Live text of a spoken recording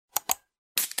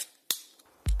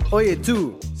Oye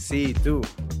tú, sí tú,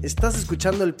 estás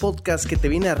escuchando el podcast que te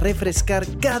viene a refrescar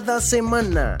cada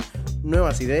semana.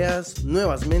 Nuevas ideas,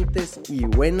 nuevas mentes y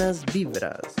buenas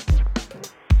vibras.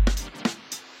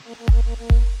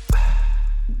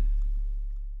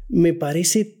 Me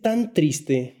parece tan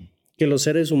triste que los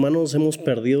seres humanos hemos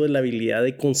perdido la habilidad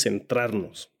de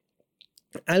concentrarnos.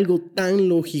 Algo tan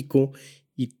lógico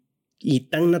y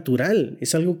tan natural,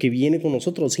 es algo que viene con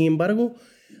nosotros. Sin embargo,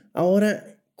 ahora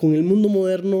con el mundo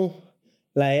moderno,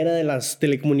 la era de las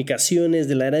telecomunicaciones,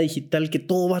 de la era digital, que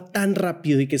todo va tan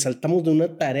rápido y que saltamos de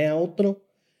una tarea a otra,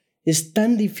 es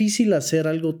tan difícil hacer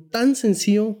algo tan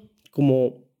sencillo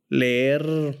como leer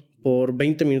por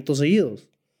 20 minutos seguidos,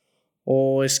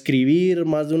 o escribir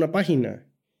más de una página,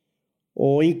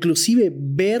 o inclusive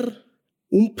ver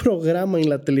un programa en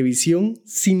la televisión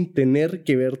sin tener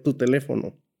que ver tu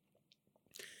teléfono.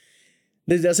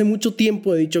 Desde hace mucho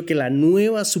tiempo he dicho que la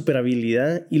nueva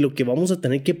superhabilidad y lo que vamos a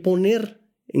tener que poner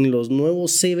en los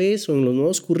nuevos CVs o en los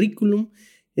nuevos currículum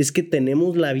es que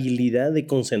tenemos la habilidad de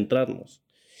concentrarnos.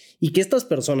 Y que estas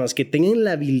personas que tengan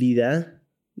la habilidad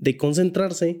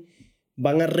concentrarse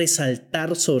van a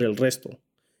resaltar sobre el resto.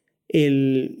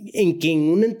 En que en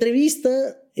una entrevista,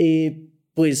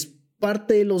 pues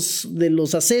parte de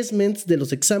los assessments, de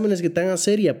los exámenes que te van a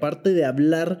hacer y aparte de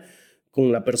hablar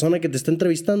con la persona que te está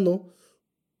entrevistando,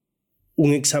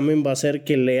 un examen va a ser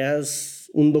que leas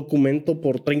un documento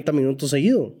por 30 minutos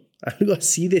seguido. Algo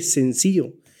así de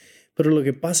sencillo. Pero lo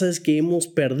que pasa es que hemos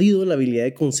perdido la habilidad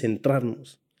de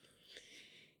concentrarnos.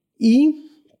 Y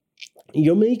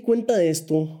yo me di cuenta de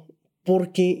esto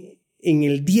porque en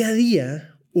el día a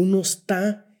día uno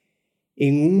está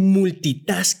en un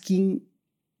multitasking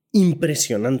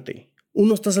impresionante.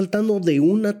 Uno está saltando de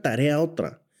una tarea a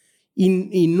otra.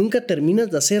 Y nunca terminas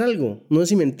de hacer algo. No sé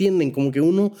si me entienden, como que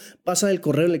uno pasa del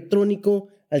correo electrónico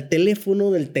al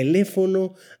teléfono, del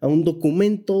teléfono a un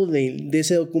documento, de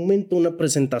ese documento una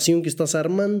presentación que estás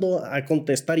armando, a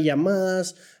contestar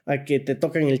llamadas, a que te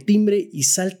tocan el timbre y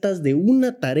saltas de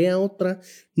una tarea a otra,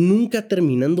 nunca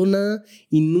terminando nada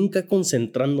y nunca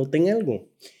concentrándote en algo.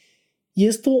 Y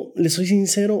esto, les soy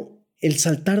sincero, el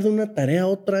saltar de una tarea a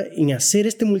otra en hacer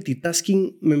este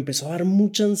multitasking me empezó a dar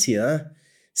mucha ansiedad.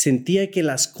 Sentía que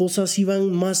las cosas iban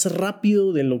más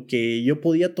rápido de lo que yo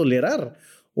podía tolerar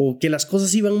o que las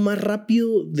cosas iban más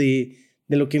rápido de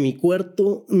lo que mi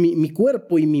cuerpo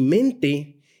y mi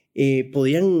mente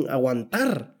podían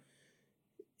aguantar.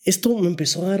 Esto me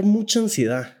empezó a dar mucha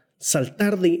ansiedad,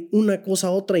 saltar de una cosa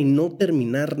a otra y no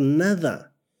terminar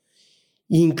nada.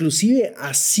 E inclusive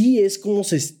así es como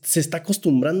se está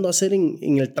acostumbrando a hacer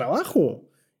en el trabajo.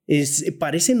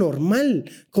 Parece normal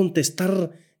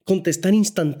contestar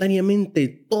instantáneamente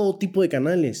todo tipo de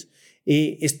canales,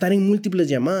 estar en múltiples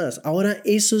llamadas. Ahora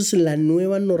eso es la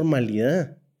nueva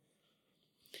normalidad.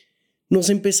 Nos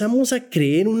empezamos a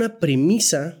creer una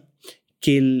premisa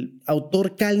que el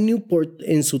autor Cal Newport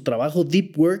en su trabajo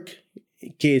Deep Work,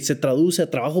 que se traduce a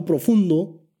trabajo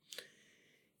profundo,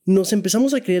 nos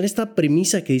empezamos a creer esta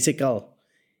premisa que dice Cal,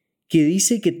 que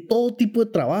dice que todo tipo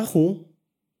de trabajo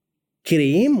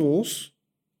creemos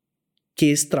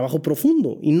que es trabajo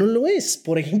profundo y no lo es.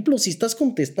 Por ejemplo, si estás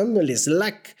contestando el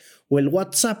Slack o el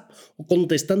WhatsApp o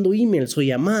contestando emails o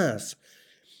llamadas,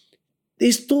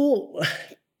 esto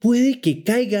puede que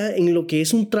caiga en lo que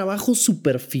es un trabajo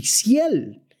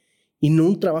superficial y no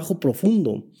un trabajo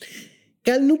profundo.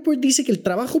 Cal Newport dice que el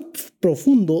trabajo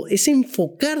profundo es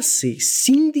enfocarse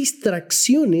sin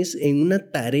distracciones en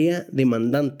una tarea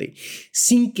demandante,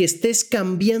 sin que estés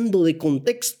cambiando de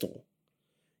contexto.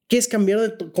 ¿Qué es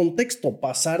cambiar de contexto?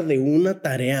 Pasar de una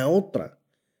tarea a otra.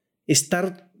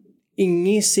 Estar en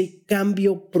ese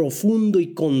cambio profundo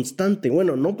y constante.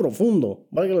 Bueno, no profundo,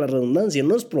 valga la redundancia,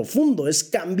 no es profundo, es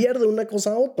cambiar de una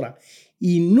cosa a otra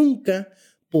y nunca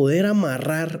poder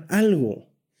amarrar algo.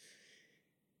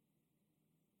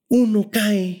 Uno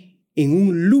cae en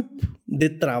un loop de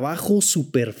trabajo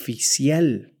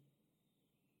superficial.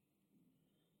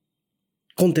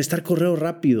 Contestar correo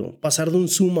rápido, pasar de un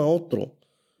Zoom a otro.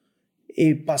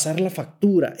 Pasar la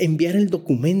factura, enviar el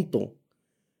documento.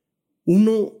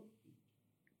 Uno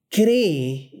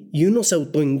cree y uno se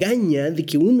autoengaña de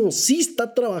que uno sí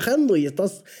está trabajando y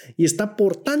está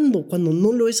aportando cuando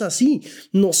no lo es así.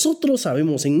 Nosotros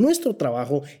sabemos en nuestro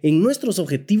trabajo, en nuestros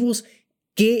objetivos,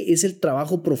 qué es el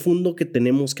trabajo profundo que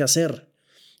tenemos que hacer.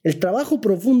 El trabajo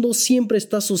profundo siempre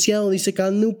está asociado, dice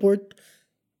Cal Newport,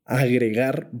 a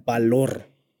agregar valor.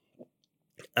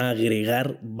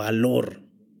 Agregar valor.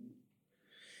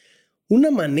 Una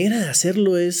manera de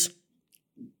hacerlo es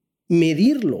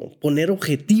medirlo, poner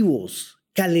objetivos,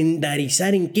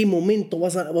 calendarizar en qué momento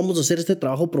vamos a hacer este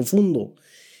trabajo profundo.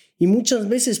 Y muchas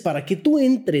veces para que tú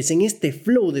entres en este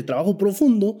flow de trabajo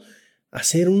profundo,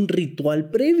 hacer un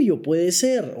ritual previo puede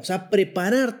ser, o sea,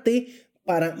 prepararte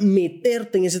para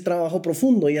meterte en ese trabajo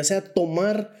profundo, ya sea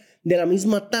tomar de la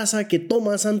misma taza que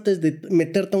tomas antes de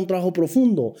meterte a un trabajo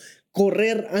profundo,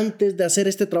 correr antes de hacer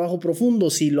este trabajo profundo,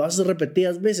 si lo haces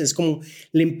repetidas veces, como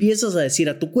le empiezas a decir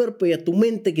a tu cuerpo y a tu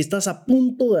mente que estás a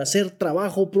punto de hacer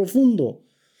trabajo profundo.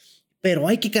 Pero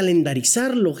hay que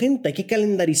calendarizarlo, gente, hay que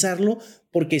calendarizarlo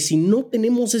porque si no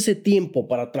tenemos ese tiempo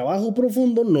para trabajo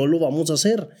profundo, no lo vamos a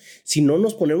hacer. Si no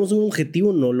nos ponemos un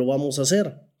objetivo, no lo vamos a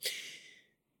hacer.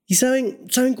 ¿Y saben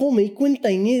cómo me di cuenta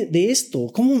de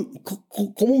esto?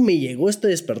 ¿Cómo me llegó este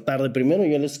despertar? De primero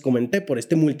yo les comenté por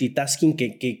este multitasking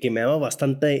que me daba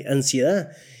bastante ansiedad.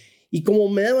 Y como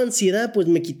me daba ansiedad, pues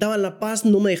me quitaba la paz,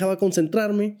 no me dejaba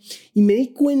concentrarme. Y me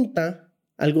di cuenta,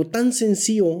 algo tan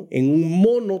sencillo, en un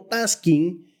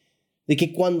monotasking, de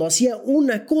que cuando hacía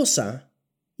una cosa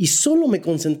y solo me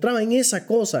concentraba en esa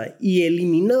cosa y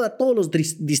eliminaba todos los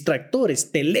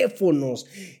distractores, teléfonos,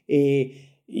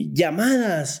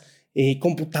 llamadas,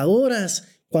 computadoras,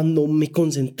 cuando me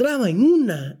concentraba en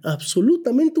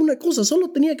absolutamente una cosa, solo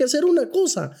tenía que hacer una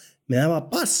cosa, me daba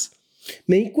paz.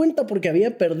 Me di cuenta porque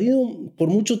había perdido por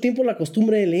mucho tiempo la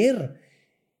costumbre de leer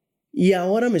y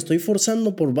ahora me estoy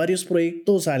forzando por varios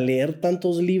proyectos a leer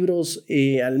tantos libros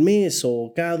al mes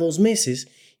o cada 2 meses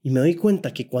y me doy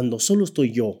cuenta que cuando solo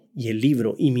estoy yo y el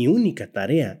libro y mi única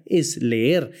tarea es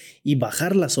leer y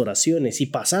bajar las oraciones y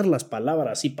pasar las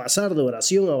palabras y pasar de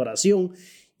oración a oración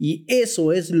y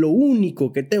eso es lo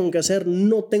único que tengo que hacer,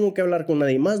 no tengo que hablar con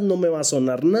nadie más, no me va a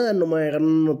sonar nada, no me va a llegar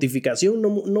una notificación,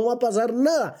 no va a pasar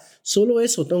nada, solo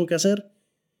eso tengo que hacer.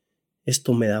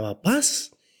 Esto me daba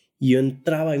paz y yo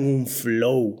entraba en un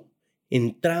flow,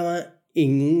 entraba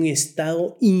en un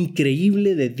estado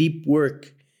increíble de deep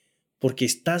work. Porque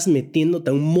estás metiéndote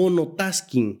a un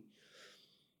monotasking.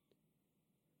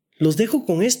 Los dejo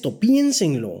con esto,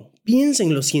 piénsenlo,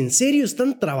 si en serio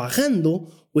están trabajando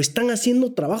o están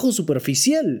haciendo trabajo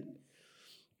superficial.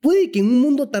 Puede que en un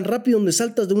mundo tan rápido donde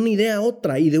saltas de una idea a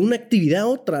otra y de una actividad a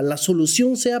otra, la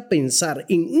solución sea pensar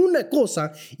en una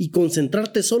cosa y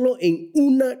concentrarte solo en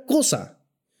una cosa.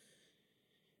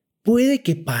 Puede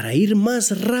que para ir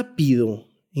más rápido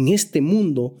en este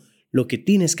mundo, lo que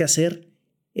tienes que hacer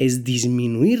es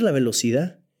disminuir la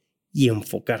velocidad y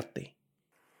enfocarte.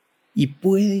 Y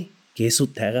puede que eso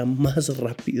te haga más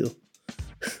rápido,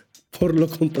 por lo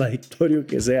contradictorio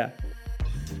que sea.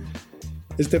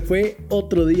 Este fue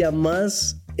otro día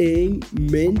más en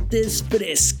Mentes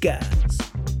Frescas.